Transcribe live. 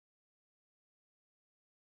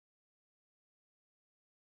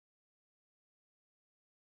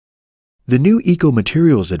The new Eco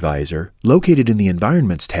Materials Advisor, located in the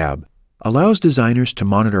Environments tab, allows designers to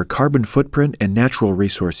monitor carbon footprint and natural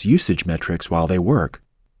resource usage metrics while they work,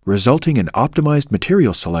 resulting in optimized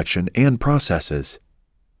material selection and processes.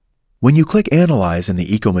 When you click Analyze in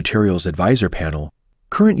the Eco Materials Advisor panel,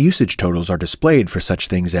 current usage totals are displayed for such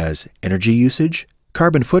things as energy usage,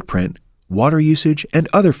 carbon footprint, water usage, and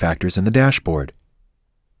other factors in the dashboard.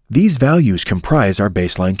 These values comprise our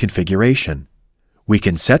baseline configuration. We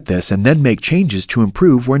can set this and then make changes to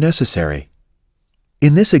improve where necessary.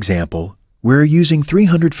 In this example, we're using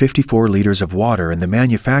 354 liters of water in the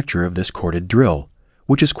manufacture of this corded drill,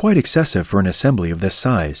 which is quite excessive for an assembly of this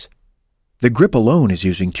size. The grip alone is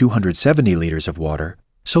using 270 liters of water,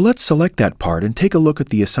 so let's select that part and take a look at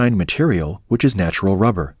the assigned material, which is natural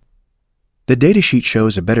rubber. The datasheet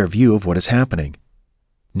shows a better view of what is happening.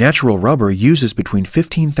 Natural rubber uses between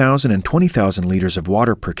 15,000 and 20,000 liters of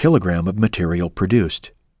water per kilogram of material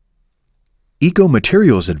produced. Eco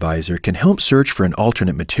Materials Advisor can help search for an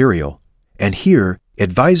alternate material, and here,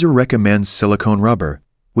 Advisor recommends silicone rubber,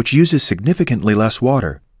 which uses significantly less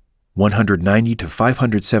water, 190 to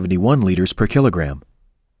 571 liters per kilogram.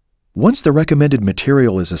 Once the recommended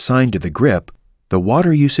material is assigned to the grip, the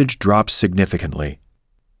water usage drops significantly.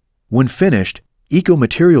 When finished, Eco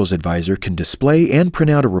Materials Advisor can display and print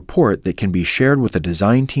out a report that can be shared with the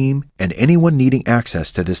design team and anyone needing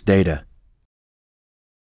access to this data.